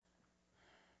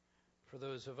For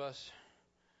those of us,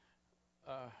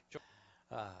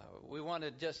 we want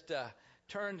to just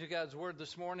turn to God's Word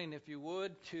this morning, if you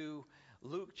would, to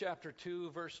Luke chapter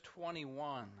 2, verse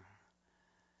 21.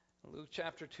 Luke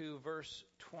chapter 2, verse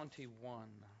 21.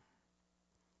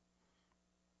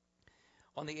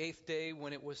 On the 8th day,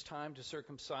 when it was time to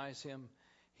circumcise him,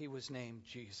 he was named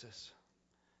Jesus,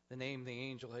 the name the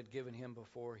angel had given him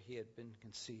before he had been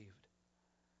conceived.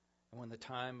 And when the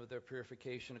time of their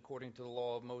purification according to the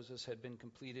law of Moses had been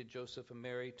completed, Joseph and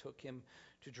Mary took him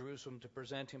to Jerusalem to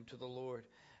present him to the Lord.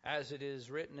 As it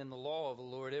is written in the law of the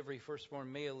Lord, every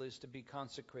firstborn male is to be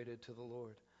consecrated to the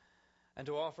Lord, and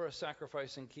to offer a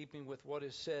sacrifice in keeping with what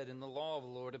is said in the law of the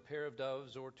Lord, a pair of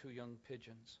doves or 2 young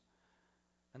pigeons.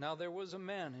 And now there was a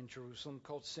man in Jerusalem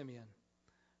called Simeon,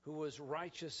 who was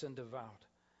righteous and devout.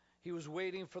 He was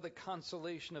waiting for the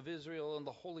consolation of Israel, and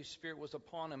the Holy Spirit was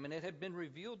upon him. And it had been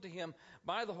revealed to him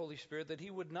by the Holy Spirit that he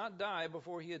would not die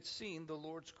before he had seen the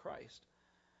Lord's Christ.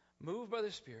 Moved by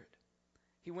the Spirit,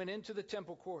 he went into the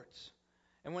temple courts.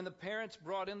 And when the parents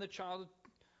brought in the child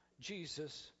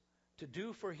Jesus to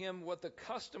do for him what the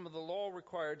custom of the law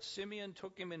required, Simeon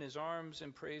took him in his arms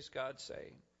and praised God,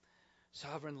 saying,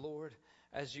 "Sovereign Lord,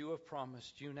 as you have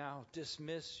promised, you now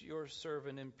dismiss your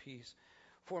servant in peace.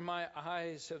 For my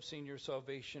eyes have seen your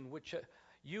salvation, which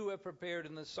you have prepared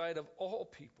in the sight of all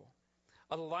people,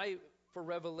 a light for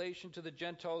revelation to the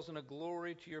Gentiles and a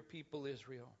glory to your people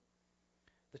Israel."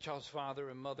 The child's father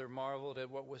and mother marveled at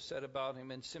what was said about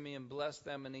him, and Simeon blessed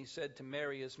them, and he said to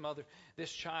Mary, his mother,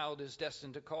 "This child is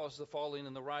destined to cause the falling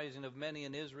and the rising of many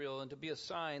in Israel, and to be a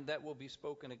sign that will be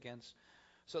spoken against,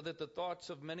 so that the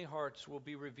thoughts of many hearts will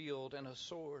be revealed, and a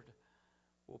sword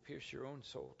will pierce your own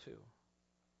soul too."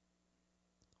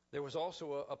 There was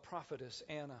also a prophetess,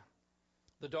 Anna,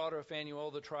 the daughter of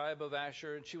Phanuel, the tribe of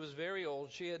Asher, and she was very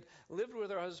old. She had lived with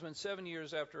her husband 7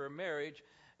 years after her marriage,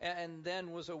 and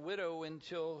then was a widow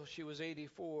until she was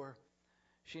 84.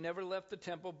 She never left the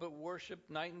temple, but worshipped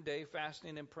night and day,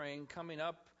 fasting and praying. Coming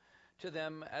up to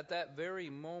them at that very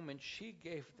moment, she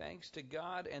gave thanks to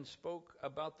God and spoke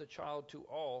about the child to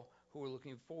all who were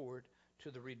looking forward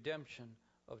to the redemption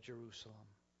of Jerusalem.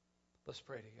 Let's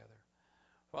pray together.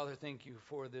 Father, thank you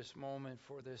for this moment,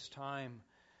 for this time.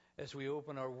 As we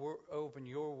open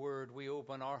your word, we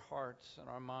open our hearts and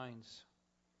our minds.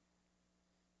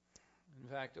 In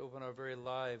fact, open our very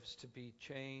lives to be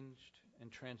changed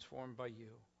and transformed by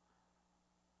you.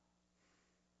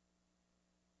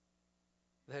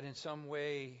 That in some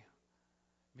way,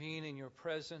 being in your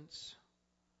presence,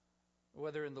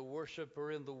 whether in the worship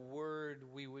or in the word,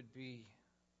 we would be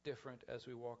different as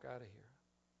we walk out of here.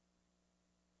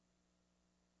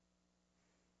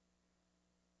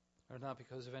 Or not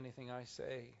because of anything I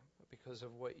say, but because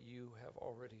of what you have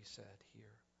already said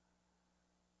here.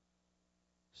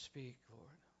 Speak,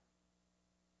 Lord.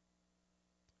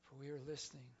 For we are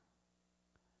listening,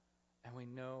 and we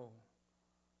know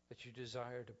that you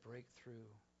desire to break through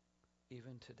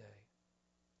even today.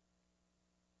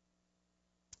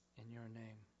 In your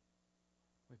name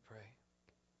we pray.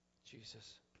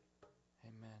 Jesus.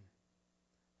 Amen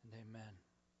and amen.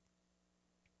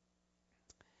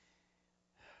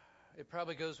 It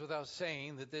probably goes without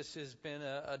saying that this has been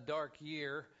a dark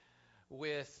year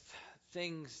with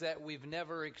things that we've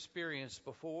never experienced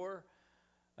before,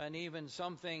 and even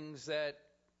some things that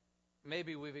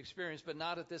maybe we've experienced, but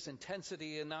not at this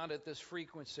intensity and not at this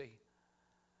frequency.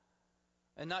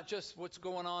 And not just what's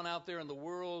going on out there in the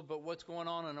world, but what's going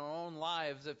on in our own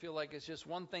lives that feel like it's just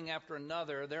one thing after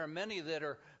another. There are many that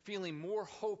are feeling more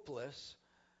hopeless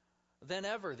than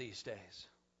ever these days.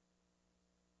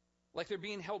 Like they're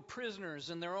being held prisoners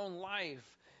in their own life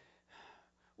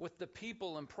with the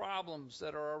people and problems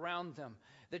that are around them.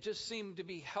 They just seem to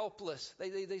be helpless.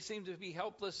 They seem to be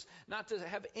helpless not to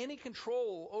have any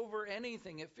control over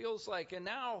anything, it feels like. And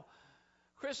now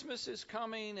Christmas is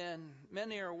coming, and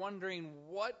many are wondering,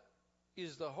 what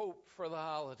is the hope for the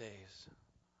holidays?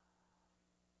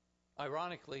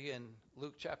 Ironically, in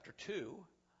Luke chapter 2,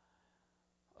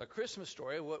 a Christmas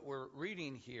story, what we're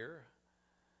reading here,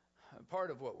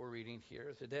 part of what we're reading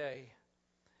here today,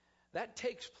 that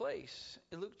takes place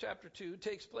in Luke chapter 2,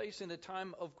 takes place in a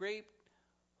time of great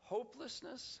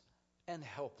hopelessness and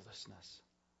helplessness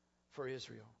for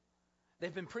Israel.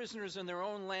 They've been prisoners in their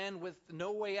own land with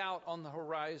no way out on the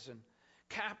horizon,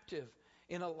 captive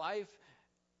in a life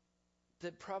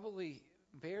that probably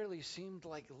barely seemed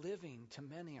like living to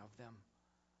many of them,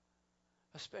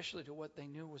 especially to what they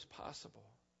knew was possible.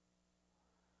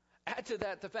 Add to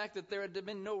that the fact that there had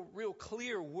been no real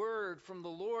clear word from the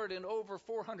Lord in over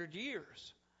 400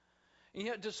 years. And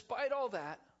yet, despite all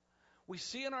that, we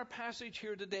see in our passage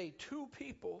here today 2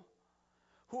 people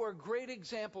who are great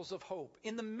examples of hope.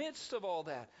 In the midst of all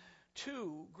that,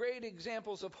 two great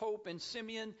examples of hope in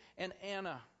Simeon and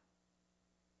Anna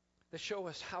that show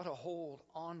us how to hold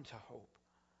on to hope.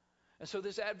 And so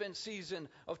this Advent season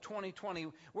of 2020,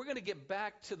 we're going to get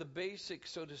back to the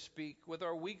basics, so to speak, with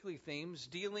our weekly themes,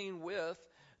 dealing with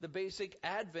the basic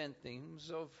Advent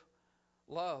themes of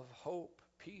love, hope,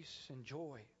 peace, and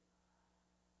joy.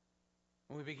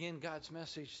 And we begin God's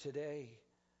message today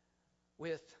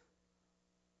with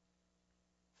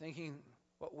thinking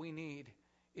what we need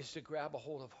is to grab a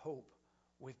hold of hope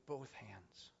with both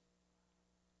hands.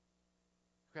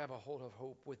 Grab a hold of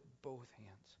hope with both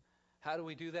hands. How do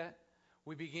we do that?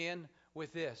 We begin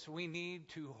with this. We need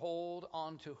to hold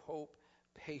on to hope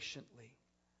patiently.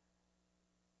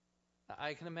 Now,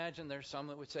 I can imagine there's some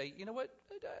that would say, you know what,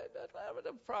 I don't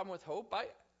have a problem with hope.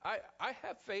 I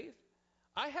have faith.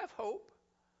 I have hope.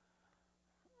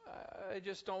 I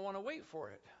just don't want to wait for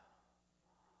it.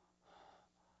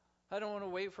 I don't want to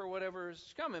wait for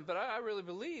whatever's coming, but I really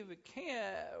believe it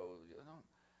can.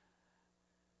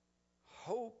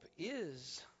 Hope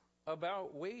is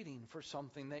about waiting for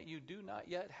something that you do not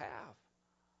yet have,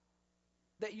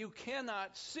 that you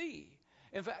cannot see.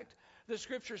 In fact, the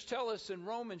scriptures tell us in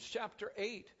Romans chapter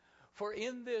 8, for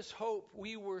in this hope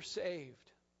we were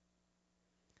saved.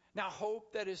 Now,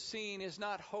 hope that is seen is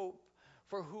not hope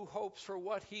for who hopes for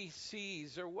what he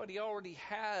sees or what he already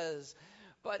has.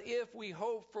 But if we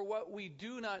hope for what we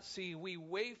do not see, we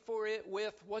wait for it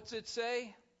with, what's it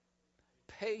say?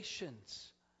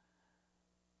 Patience.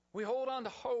 We hold on to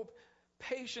hope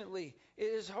patiently. It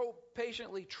is hope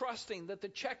patiently, trusting that the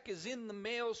check is in the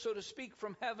mail, so to speak,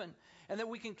 from heaven, and that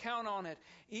we can count on it,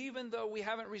 even though we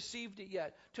haven't received it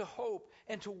yet. To hope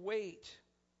and to wait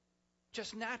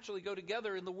just naturally go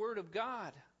together in the Word of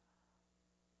God.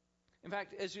 In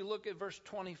fact, as you look at verse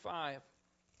 25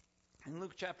 in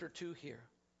Luke chapter 2 here.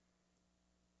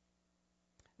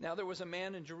 Now there was a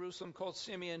man in Jerusalem called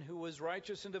Simeon who was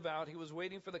righteous and devout. He was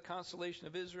waiting for the consolation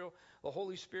of Israel. The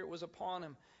Holy Spirit was upon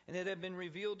him, and it had been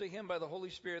revealed to him by the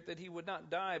Holy Spirit that he would not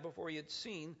die before he had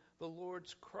seen the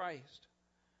Lord's Christ.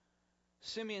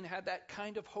 Simeon had that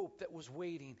kind of hope that was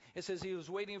waiting. It says he was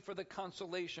waiting for the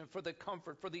consolation, for the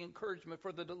comfort, for the encouragement,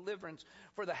 for the deliverance,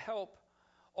 for the help.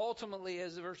 Ultimately,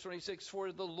 as verse 26,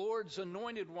 for the Lord's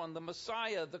anointed one, the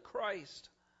Messiah, the Christ.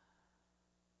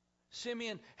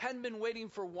 Simeon hadn't been waiting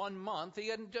for 1 month. He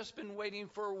hadn't just been waiting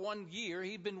for 1 year.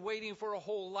 He'd been waiting for a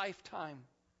whole lifetime.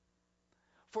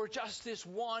 For just this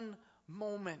one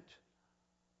moment.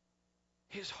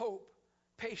 His hope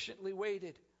patiently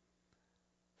waited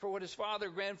for what his father,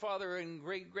 grandfather, and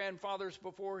great-grandfathers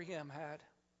before him had.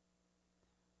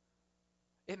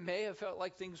 It may have felt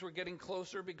like things were getting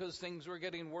closer because things were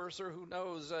getting worse, or who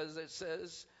knows, as it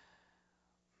says.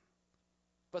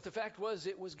 But the fact was,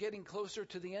 it was getting closer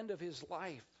to the end of his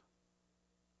life.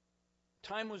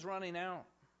 Time was running out.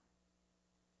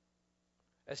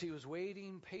 As he was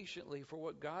waiting patiently for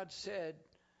what God said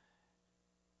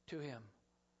to him,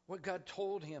 what God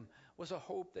told him was a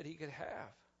hope that he could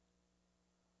have.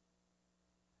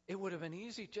 It would have been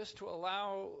easy just to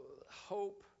allow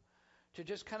hope to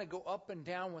just kind of go up and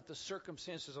down with the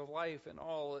circumstances of life and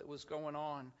all that was going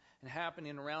on and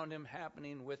happening around him,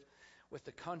 happening with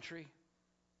the country.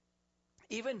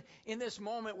 Even in this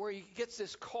moment where he gets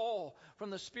this call from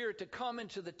the Spirit to come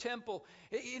into the temple,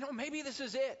 maybe this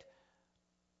is it.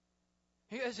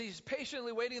 As he's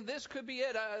patiently waiting, this could be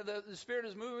it. The Spirit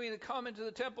is moving to come into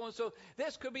the temple, and so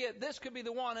this could be it. This could be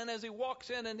the one. And as he walks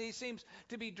in and he seems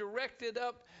to be directed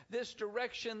up this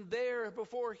direction, there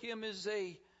before him is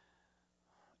a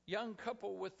young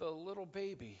couple with a little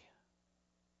baby.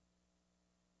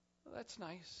 Well, that's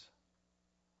nice.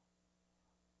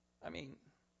 I mean,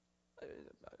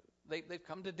 they've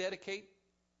come to dedicate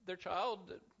their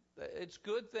child. It's a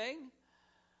good thing.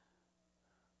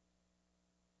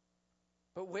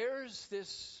 But where's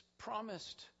this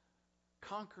promised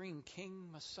conquering King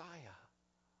Messiah?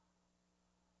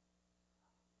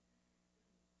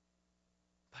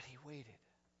 But he waited.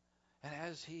 And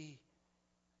as he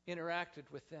interacted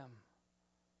with them,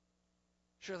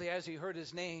 surely as he heard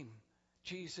his name,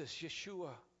 Jesus,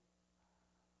 Yeshua,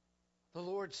 the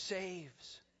Lord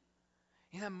saves.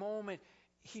 In a moment,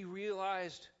 he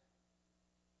realized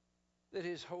that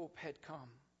his hope had come.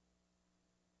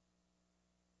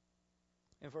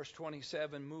 In verse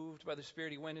 27, moved by the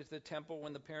Spirit, he went into the temple.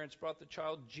 When the parents brought the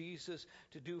child Jesus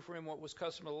to do for him what was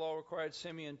custom of the law required,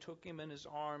 Simeon took him in his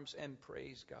arms and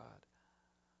praised God.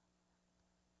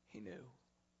 He knew.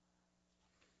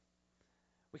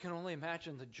 We can only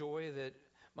imagine the joy that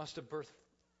must have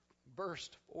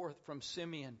burst forth from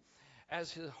Simeon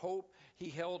as his hope he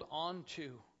held on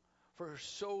to for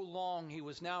so long he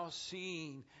was now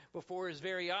seeing before his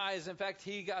very eyes. In fact,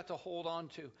 he got to hold on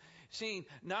to. Seeing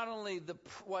not only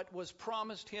what was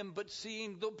promised him, but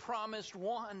seeing the promised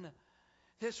one.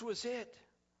 This was it.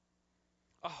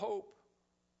 A hope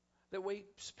that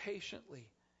waits patiently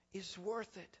is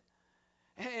worth it.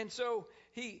 And so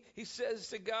he says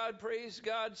to God, praise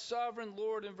God, sovereign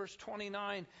Lord, in verse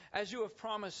 29, as you have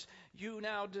promised, you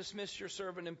now dismiss your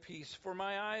servant in peace. For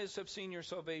my eyes have seen your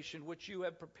salvation, which you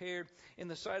have prepared in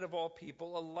the sight of all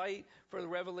people, a light for the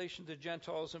revelation to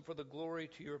Gentiles and for the glory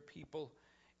to your people,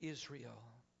 Israel.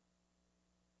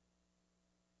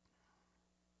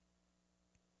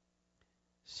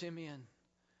 Simeon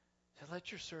said,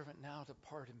 let your servant now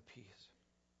depart in peace,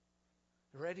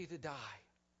 ready to die.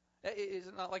 It's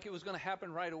not like it was going to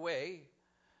happen right away,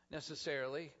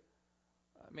 necessarily.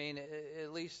 I mean,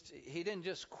 at least he didn't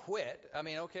just quit. I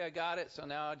mean, okay, I got it, so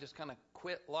now I just kind of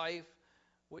quit life,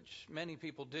 which many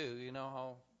people do. You know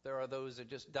how there are those that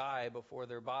just die before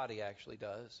their body actually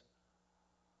does.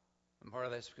 And part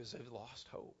of that's because they've lost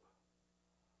hope.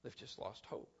 They've just lost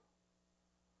hope.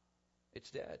 It's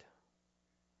dead.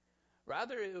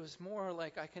 Rather, it was more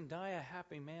like, I can die a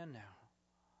happy man now,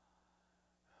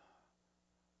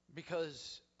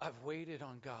 because I've waited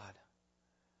on God.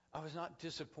 I was not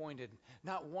disappointed.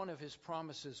 Not one of his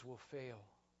promises will fail.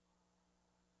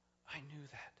 I knew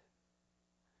that.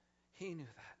 He knew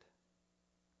that.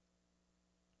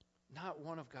 Not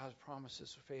one of God's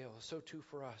promises will fail. So too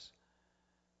for us.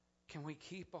 Can we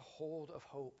keep a hold of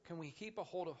hope? Can we keep a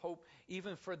hold of hope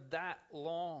even for that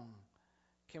long?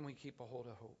 Can we keep a hold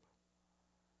of hope?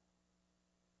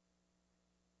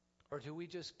 Or do we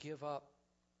just give up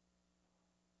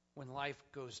when life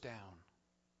goes down?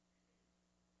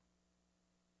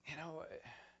 You know,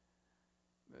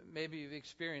 maybe you've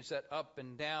experienced that up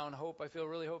and down hope. I feel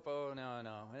really hope. Oh, no.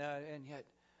 And yet,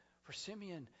 for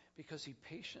Simeon, because he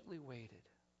patiently waited,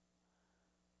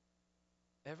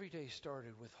 every day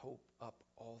started with hope up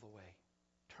all the way,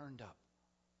 turned up.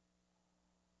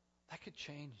 That could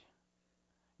change.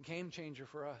 Game changer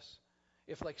for us.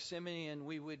 If, like Simeon,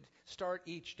 we would start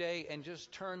each day and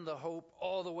just turn the hope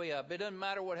all the way up. It doesn't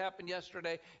matter what happened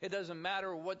yesterday. It doesn't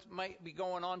matter what might be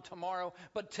going on tomorrow.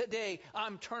 But today,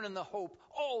 I'm turning the hope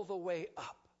all the way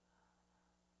up.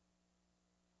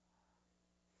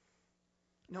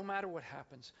 No matter what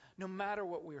happens, no matter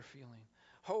what we're feeling,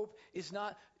 hope is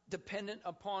not dependent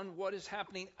upon what is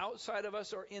happening outside of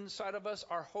us or inside of us.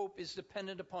 Our hope is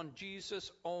dependent upon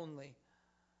Jesus only.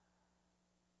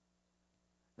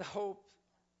 The hope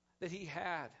that he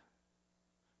had,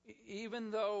 even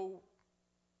though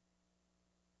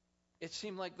it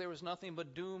seemed like there was nothing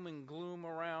but doom and gloom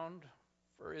around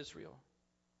for Israel.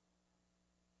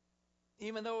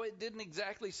 Even though it didn't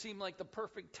exactly seem like the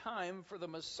perfect time for the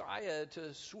Messiah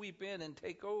to sweep in and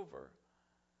take over.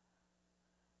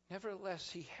 Nevertheless,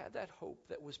 he had that hope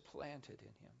that was planted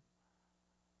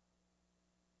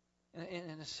in him.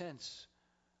 In a sense,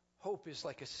 hope is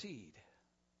like a seed.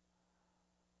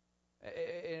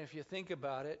 And if you think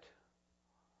about it,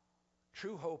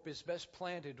 true hope is best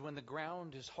planted when the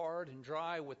ground is hard and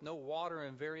dry with no water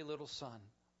and very little sun.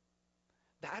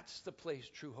 That's the place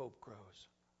true hope grows.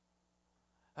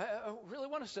 I really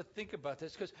want us to think about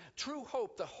this, because true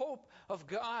hope, the hope of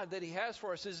God that he has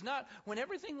for us, is not when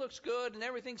everything looks good and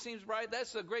everything seems bright.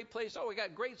 That's a great place. Oh, we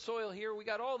got great soil here. We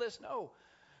got all this. No.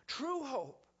 True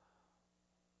hope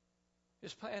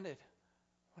is planted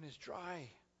when it's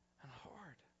dry and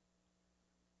hard.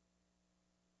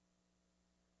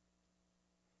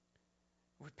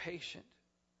 We're patient.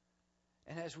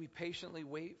 And as we patiently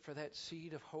wait for that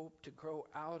seed of hope to grow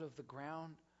out of the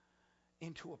ground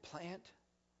into a plant,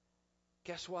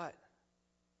 guess what?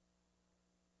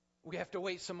 We have to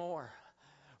wait some more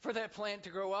for that plant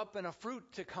to grow up and a fruit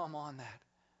to come on that.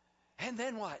 And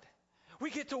then what?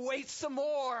 We get to wait some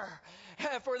more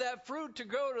for that fruit to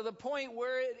grow to the point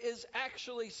where it is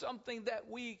actually something that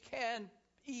we can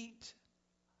eat.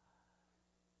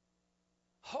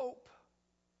 Hope.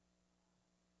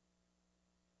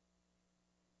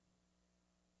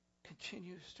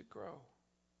 Continues to grow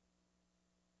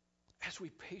as we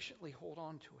patiently hold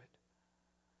on to it.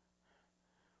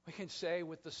 We can say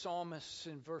with the psalmist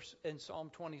in Psalm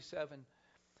 27,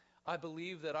 I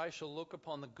believe that I shall look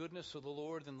upon the goodness of the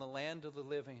Lord in the land of the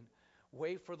living.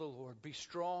 Wait for the Lord. Be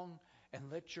strong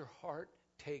and let your heart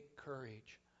take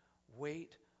courage.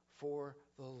 Wait for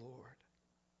the Lord.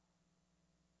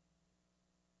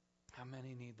 How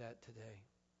many need that today?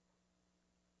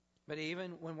 But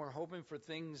even when we're hoping for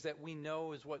things that we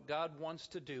know is what God wants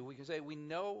to do, we can say we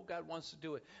know God wants to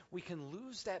do it. We can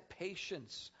lose that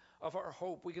patience of our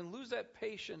hope. We can lose that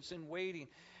patience in waiting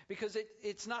because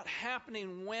it's not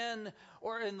happening when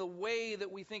or in the way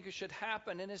that we think it should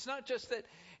happen. And it's not just that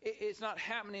it's not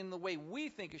happening the way we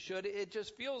think it should. It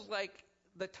just feels like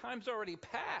the time's already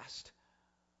passed.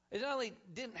 It not only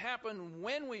didn't happen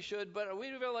when we should, but we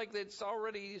feel like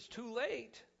it's too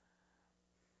late.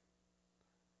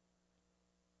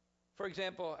 For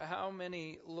example, how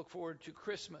many look forward to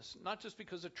Christmas? Not just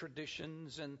because of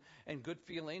traditions and good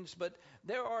feelings, but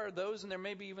there are those, and there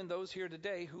may be even those here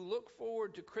today, who look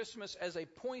forward to Christmas as a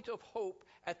point of hope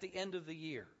at the end of the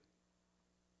year.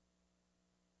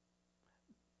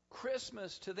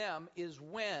 Christmas to them is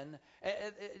when,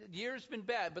 year's been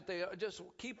bad, but they just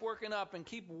keep working up and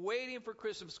keep waiting for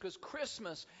Christmas, because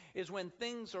Christmas is when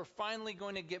things are finally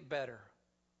going to get better.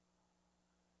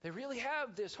 They really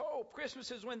have this hope. Christmas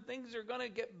is when things are going to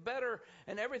get better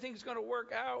and everything's going to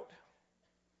work out.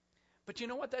 But you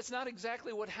know what? That's not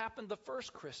exactly what happened the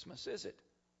first Christmas, is it?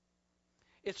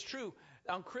 It's true,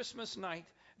 on Christmas night,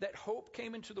 that hope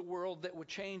came into the world that would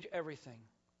change everything.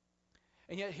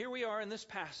 And yet here we are in this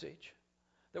passage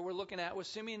that we're looking at with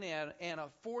Simeon and Anna,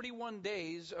 41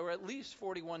 days, or at least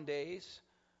 41 days,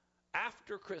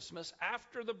 after Christmas,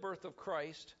 after the birth of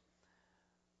Christ.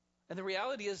 And the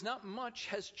reality is not much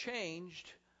has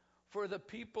changed for the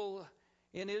people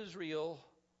in Israel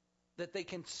that they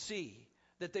can see,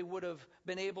 that they would have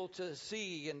been able to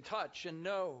see and touch and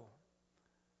know.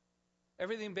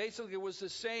 Everything basically was the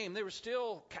same. They were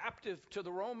still captive to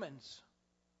the Romans.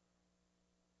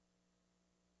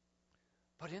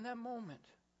 But in that moment,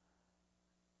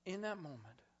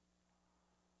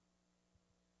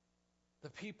 the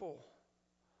people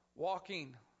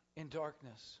walking in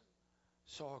darkness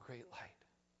saw a great light.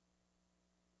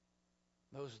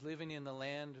 Those living in the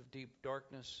land of deep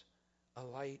darkness, a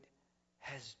light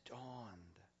has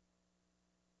dawned.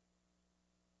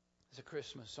 As a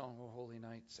Christmas song, O Holy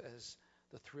Night, says,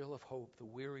 the thrill of hope, the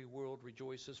weary world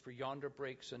rejoices, for yonder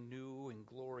breaks a new and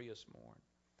glorious morn.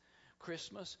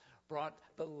 Christmas brought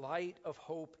the light of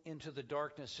hope into the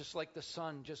darkness, just like the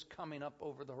sun just coming up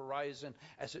over the horizon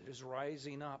as it is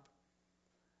rising up.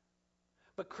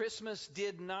 But Christmas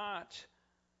did not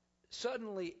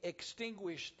suddenly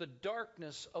extinguish the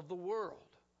darkness of the world.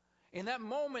 In that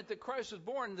moment that Christ was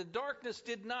born, the darkness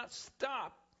did not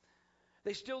stop.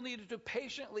 They still needed to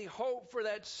patiently hope for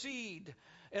that seed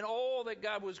and all that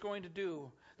God was going to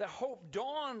do. That hope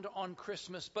dawned on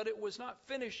Christmas, but it was not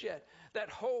finished yet. That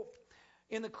hope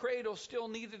in the cradle still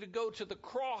needed to go to the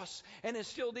cross, and it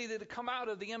still needed to come out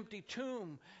of the empty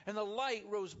tomb. And the light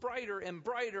rose brighter and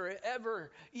brighter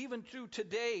ever, even through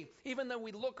today. Even though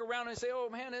we look around and say, oh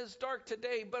man, it's dark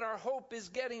today, but our hope is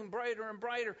getting brighter and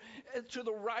brighter to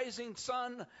the rising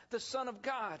sun, the Son of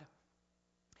God.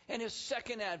 And His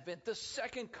second advent, the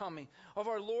second coming of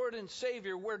our Lord and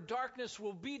Savior, where darkness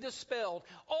will be dispelled.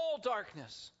 All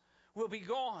darkness will be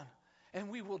gone. And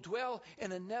we will dwell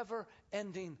in a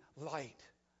never-ending light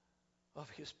of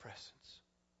His presence.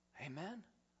 Amen?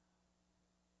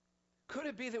 Could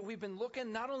it be that we've been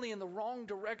looking not only in the wrong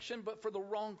direction, but for the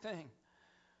wrong thing?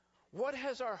 What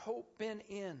has our hope been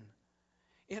in?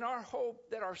 In our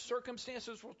hope that our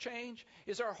circumstances will change?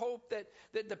 Is our hope that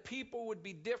the people would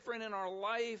be different in our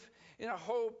life? In our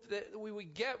hope that we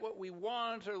would get what we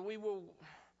want, or we will...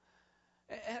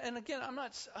 And again,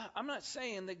 I'm not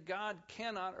saying that God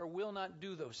cannot or will not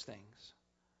do those things.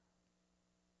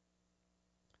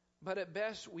 But at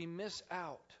best, we miss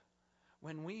out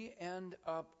when we end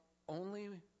up only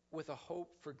with a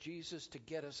hope for Jesus to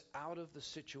get us out of the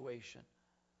situation,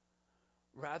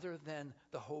 rather than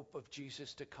the hope of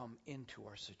Jesus to come into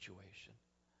our situation.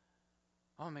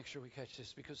 I want to make sure we catch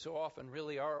this, because so often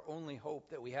really our only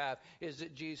hope that we have is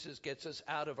that Jesus gets us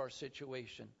out of our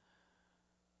situation.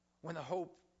 When the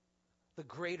hope, the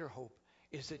greater hope,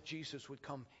 is that Jesus would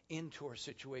come into our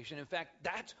situation. In fact,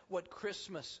 that's what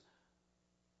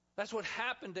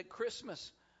happened at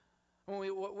Christmas.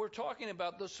 What we're talking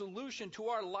about, the solution to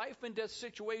our life and death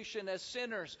situation as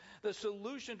sinners, the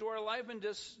solution to our life and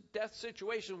death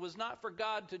situation was not for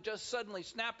God to just suddenly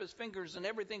snap His fingers and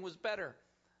everything was better.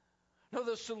 No,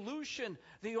 the solution,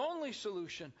 the only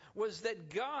solution, was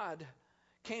that God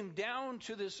came down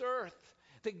to this earth.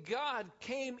 That God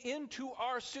came into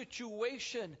our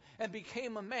situation and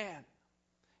became a man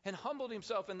and humbled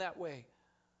Himself in that way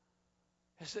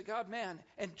as the God-man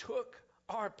and took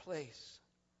our place.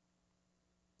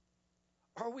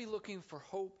 Are we looking for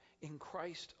hope in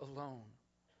Christ alone?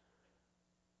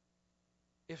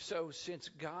 If so, since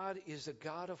God is a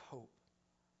God of hope,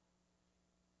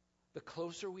 the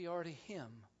closer we are to Him,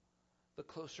 the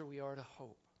closer we are to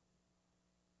hope.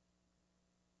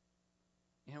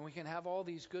 We can have all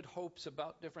these good hopes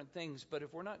about different things, but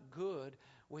if we're not good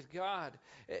with God,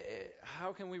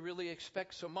 how can we really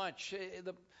expect so much?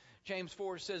 James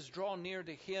 4 says, draw near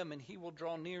to him and he will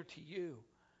draw near to you.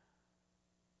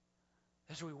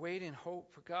 As we wait in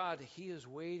hope for God, he is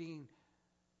waiting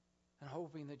and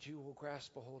hoping that you will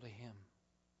grasp a hold of him.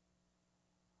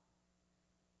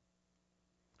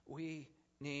 We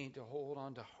need to hold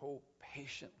on to hope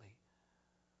patiently.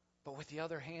 But with the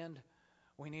other hand,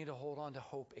 we need to hold on to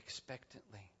hope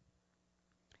expectantly.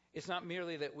 It's not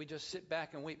merely that we just sit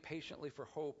back and wait patiently for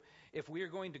hope. If we are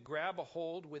going to grab a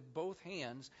hold with both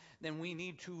hands, then we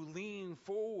need to lean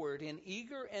forward in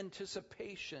eager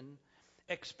anticipation,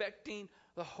 expecting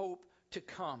the hope to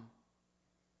come.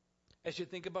 As you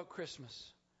think about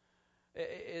Christmas,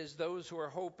 as those who are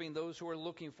hoping, those who are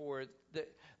looking for it,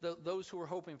 those who are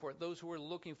hoping for it, those who are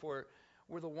looking for it,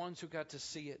 were the ones who got to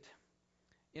see it.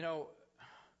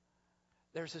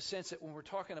 There's a sense that when we're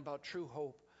talking about true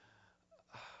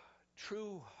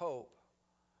hope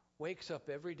wakes up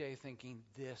every day thinking,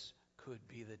 this could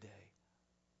be the day.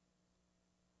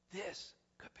 This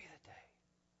could be the day.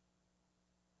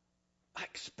 I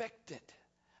expect it.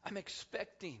 I'm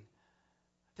expecting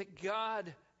that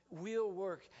God will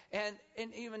work. And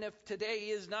even if today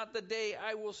is not the day,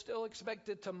 I will still expect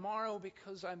it tomorrow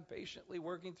because I'm patiently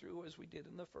working through as we did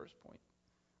in the first point.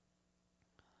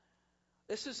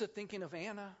 This is the thinking of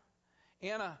Anna.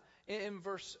 Anna, in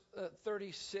verse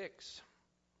 36,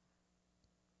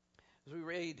 as we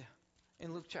read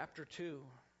in Luke chapter 2,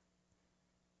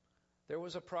 there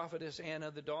was a prophetess,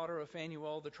 Anna, the daughter of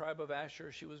Phanuel, the tribe of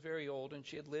Asher. She was very old, and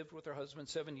she had lived with her husband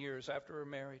 7 years after her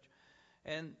marriage,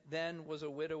 and then was a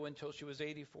widow until she was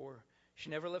 84. She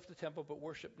never left the temple, but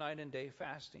worshipped night and day,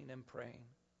 fasting and praying.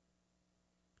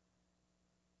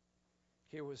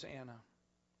 Here was Anna.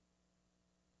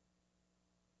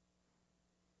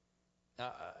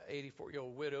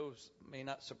 84-year-old widows may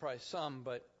not surprise some,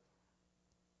 but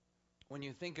when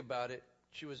you think about it,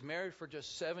 she was married for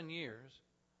just 7 years,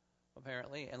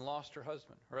 apparently, and lost her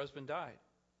husband. Her husband died.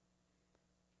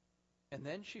 And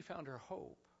then she found her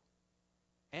hope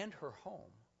and her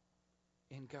home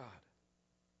in God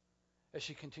as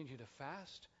she continued to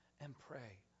fast and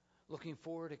pray, looking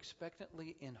forward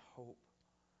expectantly in hope.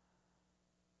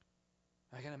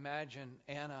 I can imagine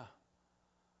Anna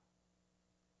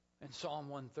in Psalm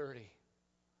 130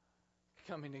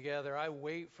 coming together. I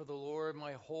wait for the Lord,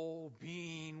 my whole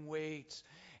being waits,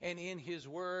 and in his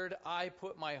word I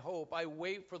put my hope. I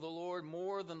wait for the Lord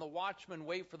more than the watchmen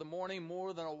wait for the morning,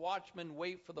 more than a watchman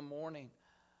wait for the morning.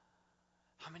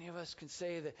 How many of us can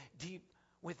say that deep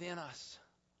within us,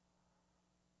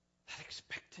 that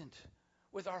expectant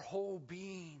with our whole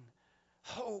being,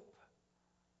 hope?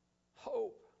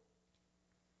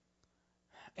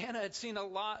 Anna had seen a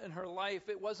lot in her life.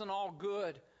 It wasn't all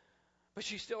good, but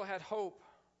she still had hope.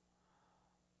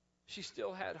 She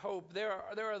still had hope. There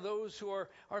are those who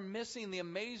are missing the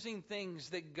amazing things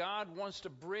that God wants to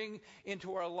bring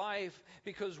into our life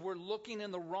because we're looking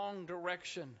in the wrong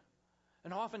direction.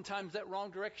 And oftentimes that wrong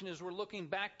direction is we're looking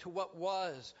back to what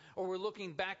was, or we're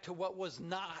looking back to what was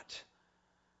not,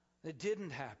 that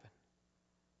didn't happen.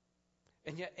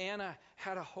 And yet Anna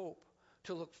had a hope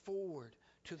to look forward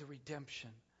to the redemption,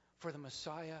 for the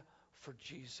Messiah, for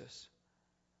Jesus,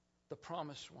 the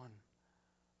promised one.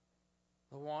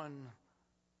 The one,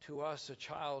 to us a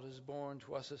child is born,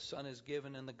 to us a son is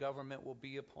given, and the government will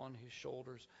be upon his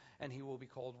shoulders, and he will be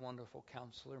called Wonderful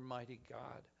Counselor, Mighty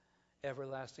God,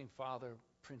 Everlasting Father,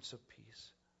 Prince of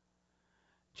Peace.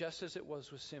 Just as it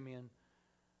was with Simeon,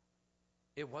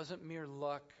 it wasn't mere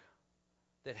luck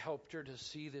that helped her to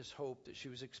see this hope that she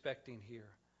was expecting here,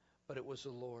 but it was the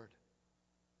Lord.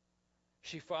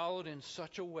 She followed him in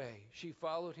such a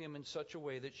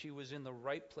way that she was in the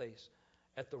right place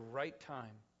at the right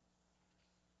time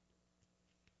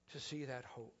to see that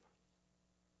hope.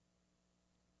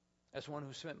 As one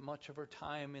who spent much of her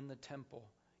time in the temple,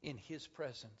 in his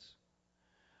presence,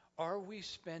 are we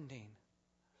spending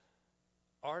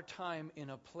our time in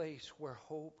a place where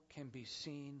hope can be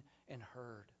seen and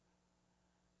heard?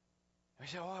 We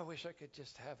say, I wish I could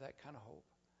just have that kind of hope.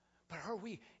 But are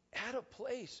we at a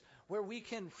place where we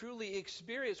can truly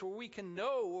experience, where we can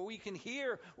know, where we can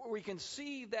hear, where we can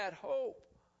see that hope?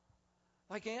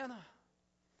 Like Anna.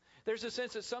 There's a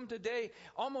sense that some today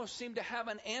almost seem to have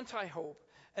an anti-hope,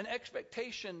 an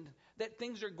expectation that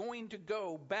things are going to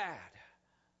go bad.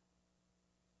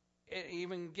 It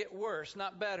even get worse,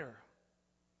 not better.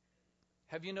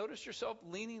 Have you noticed yourself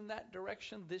leaning that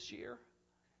direction this year?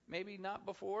 Maybe not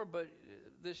before, but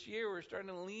this year we're starting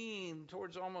to lean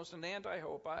towards almost an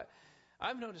anti-hope.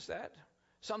 I've noticed that.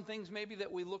 Some things maybe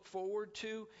that we look forward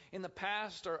to in the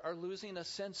past are losing a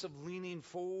sense of leaning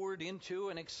forward into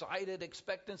an excited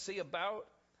expectancy about.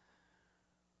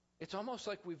 It's almost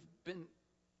like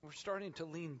we're starting to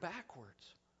lean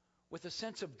backwards with a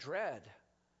sense of dread.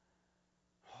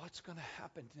 What's going to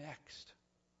happen next?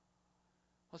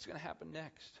 What's going to happen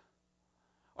next?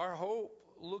 Our hope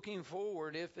looking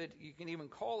forward, if you can even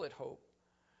call it hope,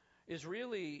 is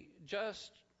really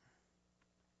just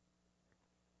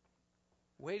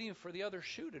waiting for the other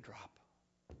shoe to drop.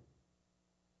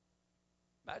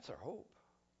 That's our hope.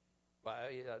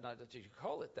 Not that you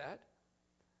call it that.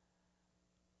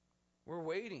 We're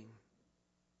waiting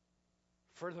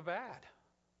for the bad.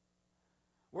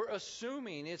 We're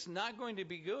assuming it's not going to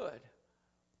be good.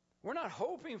 We're not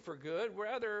hoping for good.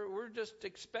 Rather, we're just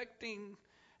expecting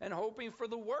and hoping for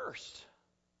the worst.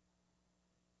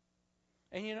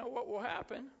 And you know what will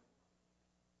happen?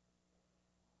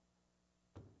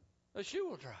 The shoe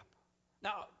will drop.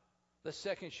 Now, the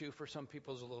second shoe for some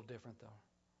people is a little different, though.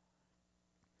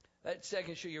 That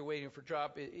second shoe you're waiting for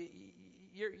drop,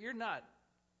 you're not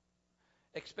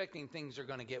expecting things are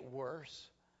going to get worse.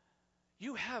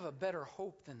 You have a better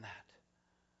hope than that.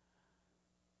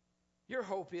 Your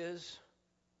hope is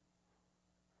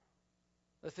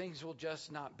that things will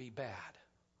just not be bad.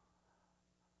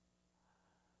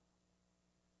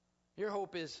 Your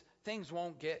hope is things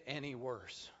won't get any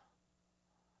worse.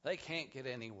 They can't get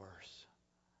any worse.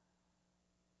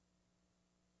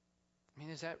 I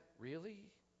mean, is that really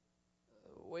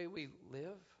the way we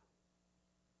live?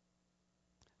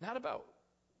 Not about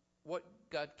what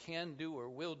God can do or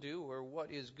will do or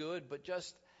what is good, but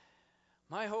just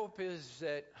my hope is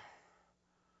that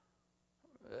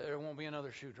there won't be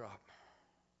another shoe drop.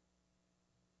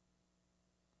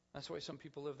 That's the way some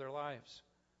people live their lives,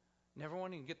 never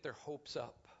wanting to get their hopes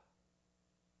up.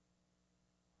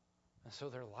 And so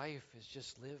their life is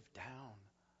just lived down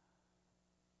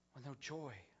with no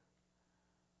joy,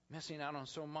 missing out on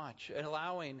so much,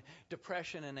 allowing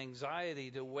depression and anxiety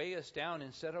to weigh us down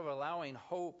instead of allowing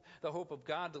hope, the hope of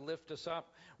God, to lift us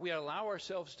up. We allow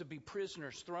ourselves to be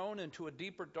prisoners, thrown into a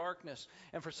deeper darkness.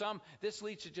 And for some, this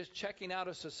leads to just checking out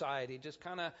of society, just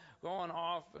kind of going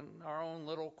off in our own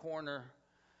little corner,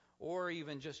 or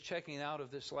even just checking out of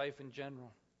this life in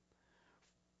general.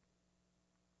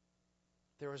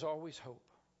 There is always hope.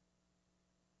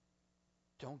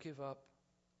 Don't give up.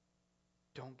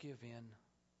 Don't give in.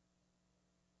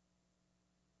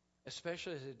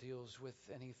 Especially as it deals with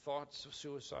any thoughts of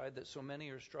suicide that so many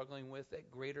are struggling with at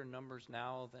greater numbers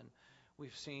now than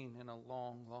we've seen in a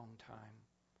long, long time.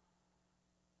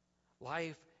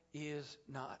 Life is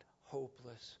not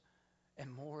hopeless,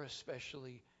 and more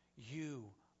especially, you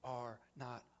are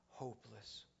not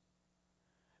hopeless.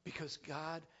 Because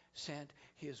God sent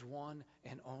His one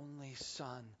and only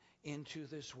Son into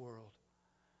this world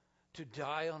to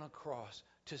die on a cross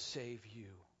to save you.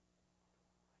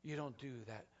 You don't do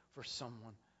that for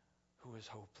someone who is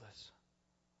hopeless.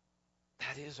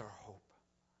 That is our hope.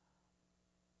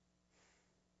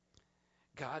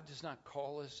 God does not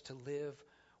call us to live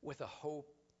with a hope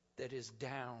that is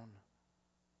down,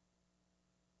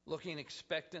 looking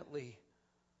expectantly,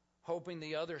 hoping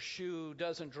the other shoe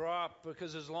doesn't drop,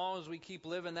 because as long as we keep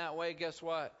living that way, guess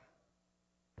what?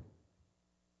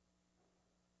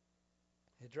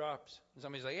 It drops. And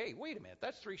somebody's like, hey, wait a minute,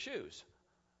 that's 3 shoes.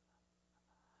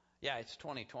 Yeah, it's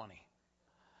 2020.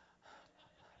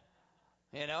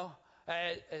 You know,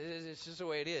 it's just the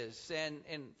way it is.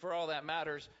 And for all that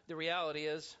matters, the reality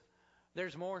is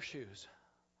there's more shoes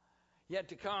yet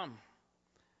to come.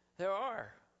 There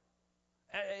are.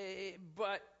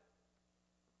 But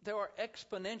there are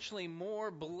exponentially more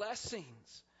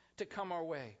blessings to come our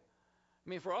way. I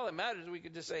mean, for all that matters, we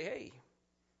could just say, hey,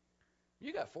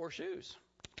 you got 4 shoes.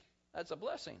 That's a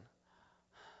blessing.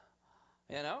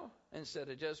 You know, instead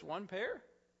of just 1 pair.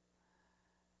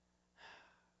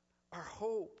 Our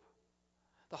hope,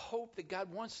 the hope that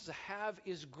God wants us to have,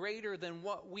 is greater than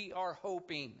what we are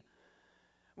hoping.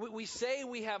 We say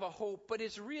we have a hope, but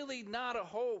it's really not a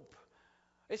hope.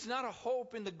 It's not a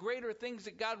hope in the greater things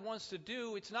that God wants to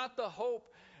do. It's not the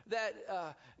hope that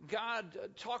God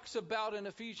talks about in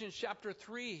Ephesians chapter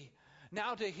 3.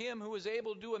 Now to Him who is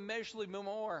able to do immeasurably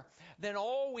more than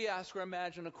all we ask or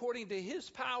imagine, according to His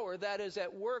power that is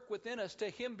at work within us, to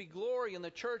Him be glory in the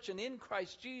church and in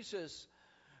Christ Jesus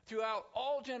throughout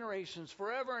all generations,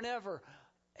 forever and ever.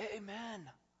 Amen.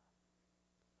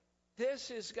 This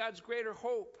is God's greater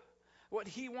hope. What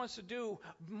He wants to do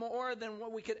more than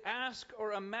what we could ask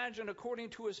or imagine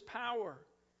according to His power.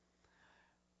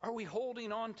 Are we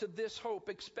holding on to this hope,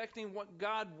 expecting what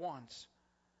God wants?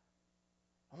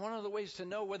 One of the ways to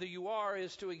know whether you are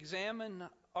is to examine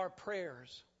our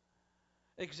prayers.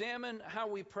 Examine how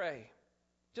we pray.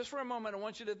 Just for a moment, I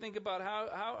want you to think about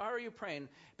how are you praying?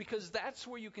 Because that's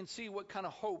where you can see what kind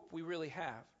of hope we really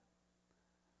have.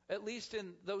 At least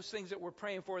in those things that we're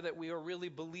praying for, that we are really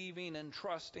believing and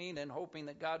trusting and hoping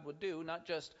that God would do, not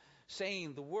just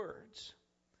saying the words.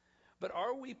 But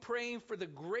are we praying for the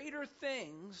greater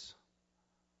things,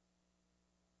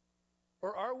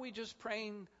 or are we just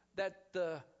praying that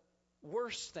the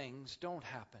worst things don't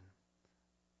happen?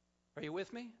 Are you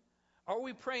with me? Are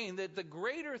we praying that the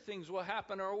greater things will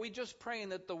happen, or are we just praying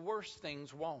that the worst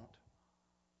things won't?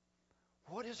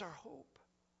 What is our hope?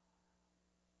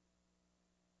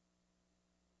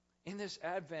 In this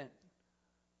Advent,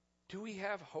 do we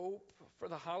have hope for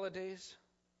the holidays?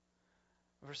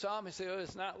 For some, they say,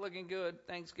 it's not looking good.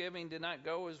 Thanksgiving did not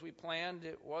go as we planned.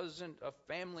 It wasn't a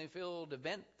family-filled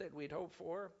event that we'd hoped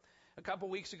for. A couple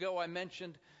weeks ago, I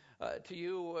mentioned to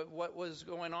you what was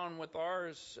going on with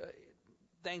ours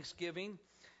Thanksgiving.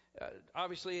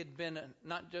 Obviously, it had been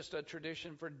not just a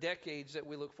tradition for decades that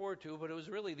we look forward to, but it was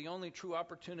really the only true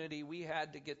opportunity we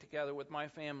had to get together with my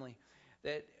family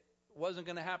that wasn't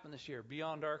going to happen this year,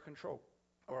 beyond our control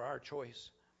or our choice.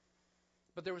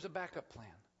 But there was a backup plan.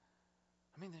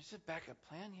 I mean, there's a backup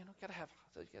plan. Got to have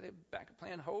a backup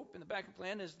plan. Hope, and the backup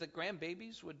plan is the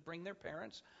grandbabies would bring their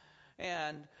parents,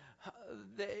 and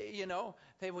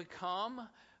they would come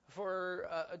for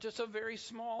just a very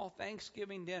small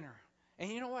Thanksgiving dinner.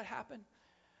 And you know what happened?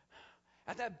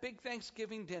 At that big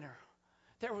Thanksgiving dinner,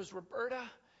 there was Roberta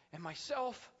and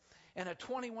myself and a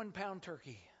 21-pound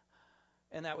turkey.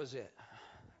 And that was it.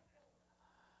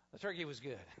 The turkey was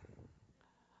good.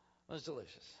 It was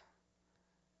delicious.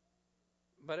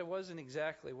 But it wasn't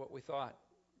exactly what we thought.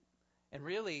 And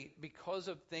really, because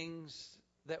of things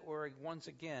that were, once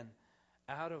again,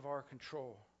 out of our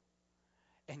control.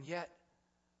 And yet,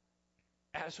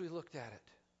 as we looked at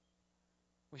it,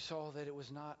 we saw that it was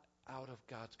not out of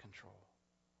God's control.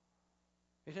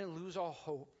 We didn't lose all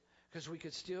hope, because we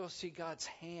could still see God's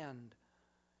hand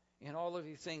in all of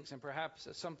these things, and perhaps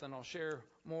that's something I'll share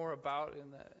more about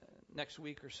in the next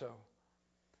week or so.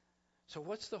 So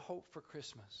what's the hope for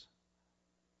Christmas?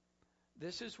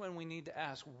 This is when we need to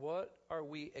ask, what are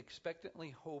we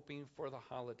expectantly hoping for the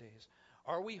holidays?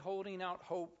 Are we holding out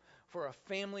hope for a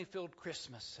family-filled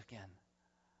Christmas again?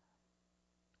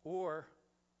 Or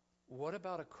what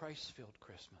about a Christ-filled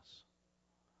Christmas?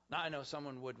 Now, I know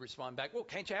someone would respond back, well,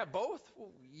 can't you have both?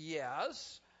 Well,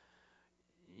 yes.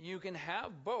 You can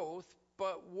have both,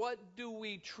 but what do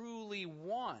we truly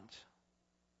want?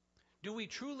 Do we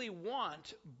truly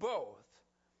want both?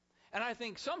 And I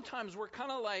think sometimes we're kind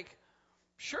of like,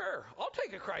 sure, I'll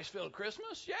take a Christ-filled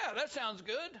Christmas. Yeah, that sounds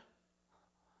good.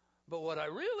 But what I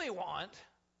really want,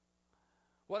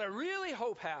 what I really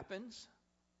hope happens,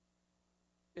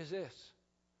 is this,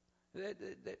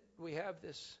 that we have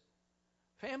this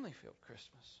family-filled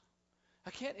Christmas.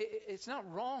 It's not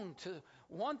wrong to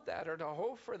want that or to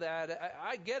hope for that.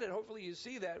 I get it. Hopefully you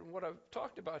see that in what I've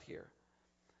talked about here.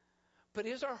 But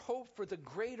is our hope for the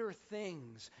greater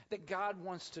things that God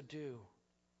wants to do?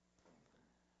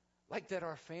 Like that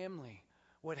our family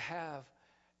would have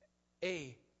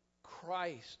a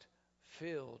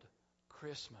Christ-filled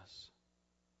Christmas.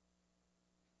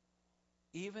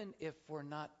 Even if we're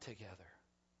not together.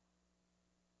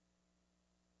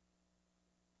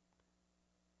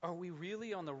 Are we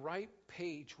really on the right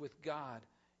page with God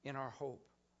in our hope?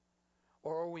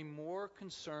 Or are we more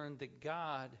concerned that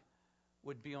God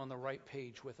would be on the right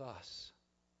page with us?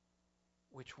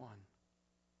 Which one?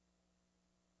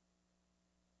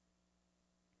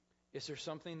 Is there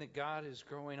something that God is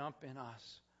growing up in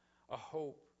us? A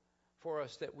hope for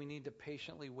us that we need to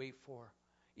patiently wait for,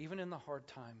 even in the hard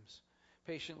times.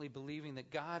 Patiently believing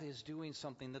that God is doing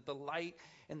something, that the light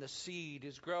and the seed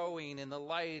is growing and the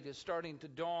light is starting to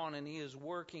dawn and He is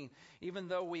working. Even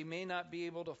though we may not be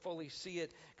able to fully see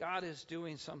it, God is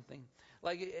doing something.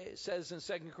 Like it says in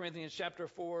 2 Corinthians chapter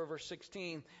 4, verse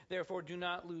 16, therefore do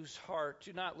not lose heart,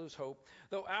 do not lose hope.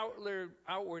 Though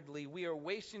outwardly we are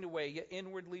wasting away, yet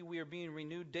inwardly we are being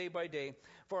renewed day by day.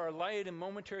 For our light and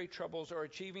momentary troubles are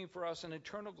achieving for us an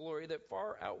eternal glory that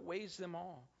far outweighs them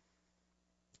all.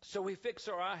 So we fix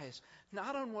our eyes,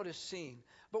 not on what is seen,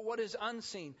 but what is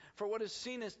unseen. For what is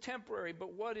seen is temporary,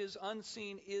 but what is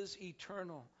unseen is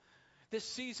eternal. This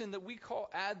season that we call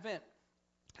Advent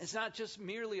is not just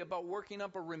merely about working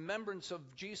up a remembrance of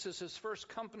Jesus' first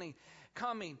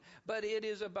coming, but it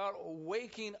is about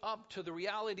waking up to the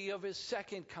reality of His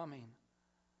second coming.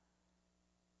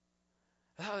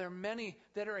 There are many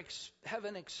that have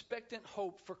an expectant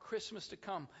hope for Christmas to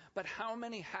come, but how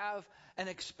many have an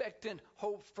expectant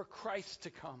hope for Christ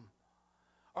to come?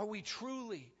 Are we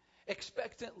truly,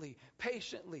 expectantly,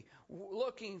 patiently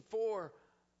looking for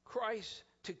Christ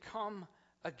to come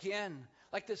again?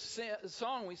 Like this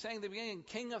song we sang at the beginning,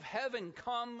 King of Heaven,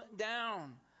 come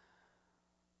down.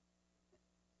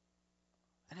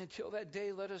 And until that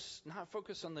day, let us not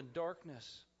focus on the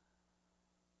darkness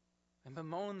and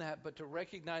bemoan that, but to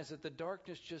recognize that the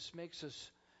darkness just makes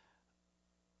us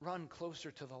run closer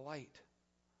to the light.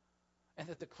 And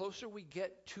that the closer we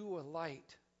get to a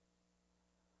light,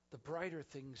 the brighter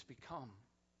things become.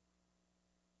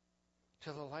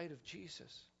 To the light of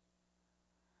Jesus.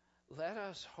 Let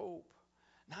us hope,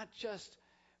 not just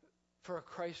for a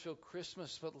Christ-filled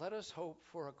Christmas, but let us hope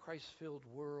for a Christ-filled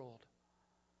world.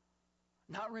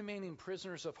 Not remaining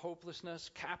prisoners of hopelessness,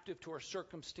 captive to our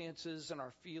circumstances and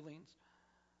our feelings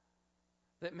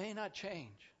that may not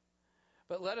change.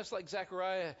 But let us, like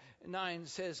Zechariah 9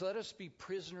 says, let us be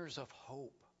prisoners of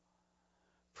hope.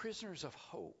 Prisoners of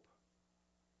hope.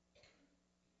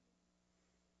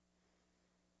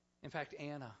 In fact,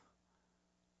 Anna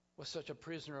was such a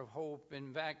prisoner of hope.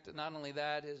 In fact, not only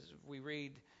that, as we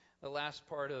read the last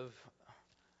part of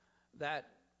that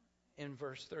in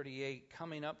verse 38,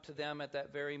 coming up to them at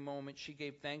that very moment, she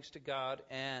gave thanks to God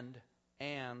and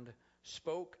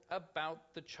spoke about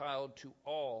the child to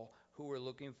all who were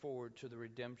looking forward to the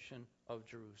redemption of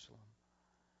Jerusalem.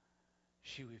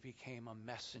 She became a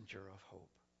messenger of hope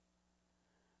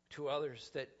to others,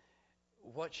 that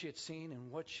what she had seen and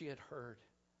what she had heard.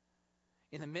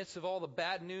 In the midst of all the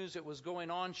bad news that was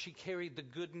going on, she carried the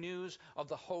good news of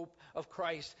the hope of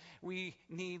Christ. We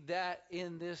need that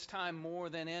in this time more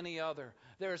than any other.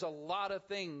 There's a lot of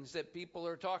things that people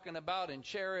are talking about and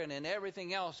sharing and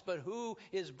everything else, but who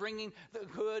is bringing the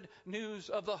good news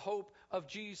of the hope of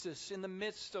Jesus in the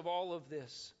midst of all of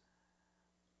this?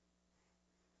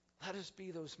 Let us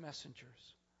be those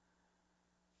messengers.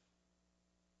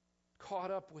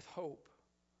 Caught up with hope.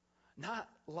 Not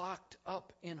locked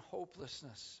up in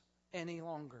hopelessness any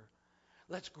longer.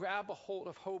 Let's grab a hold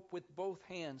of hope with both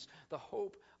hands. The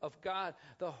hope of God,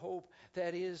 the hope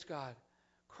that is God,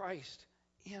 Christ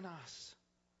in us.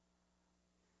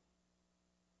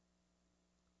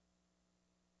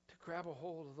 To grab a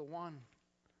hold of the one,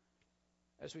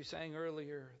 as we sang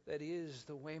earlier, that is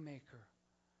the waymaker,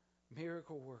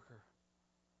 miracle worker,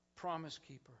 promise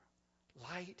keeper,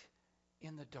 light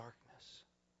in the darkness.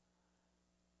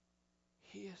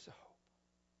 He is the hope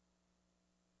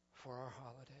for our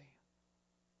holiday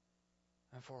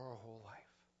and for our whole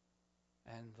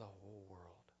life and the whole world.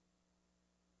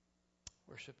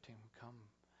 Worship team, come.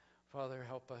 Father,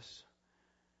 help us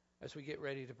as we get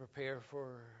ready to prepare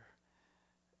for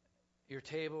your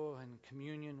table and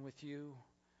communion with you,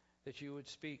 that you would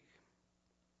speak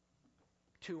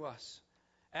to us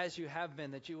as you have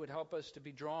been, that you would help us to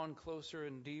be drawn closer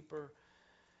and deeper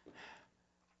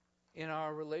in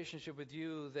our relationship with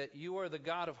you, that you are the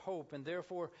God of hope, and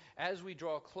therefore, as we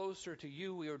draw closer to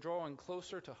you, we are drawing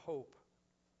closer to hope.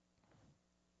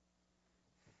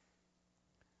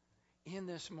 In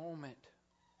this moment,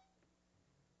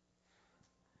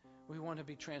 we want to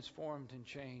be transformed and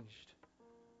changed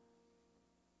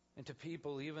into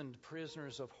people, even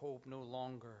prisoners of hope, no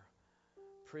longer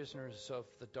prisoners of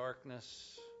the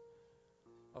darkness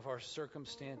of our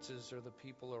circumstances or the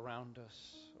people around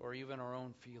us or even our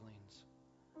own feelings.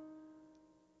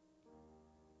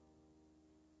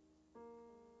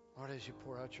 Lord, as you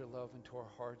pour out your love into our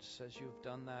hearts, as you have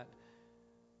done that,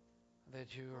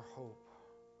 that your hope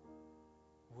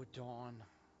would dawn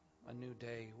a new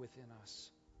day within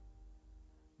us.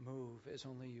 Move as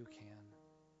only you can.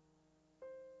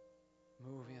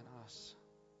 Move in us.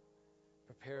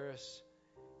 Prepare us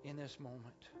in this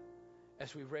moment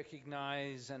as we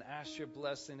recognize and ask your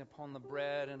blessing upon the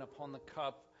bread and upon the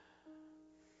cup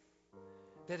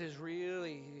that is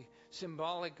really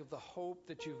symbolic of the hope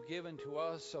that you've given to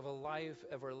us of a life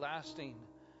everlasting,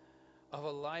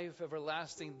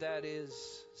 that is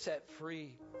set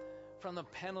free from the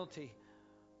penalty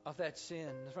of that sin,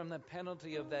 from the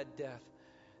penalty of that death,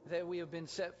 that we have been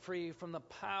set free from the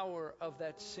power of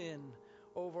that sin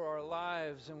over our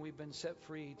lives, and we've been set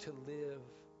free to live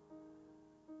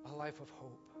a life of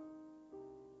hope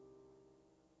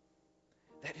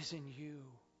that is in you.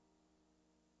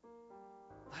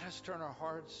 Let us turn our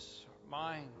hearts, our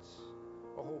minds,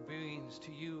 our whole beings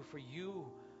to you, for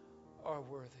you are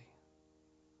worthy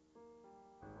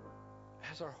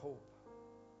as our hope,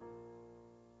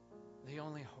 the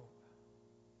only hope.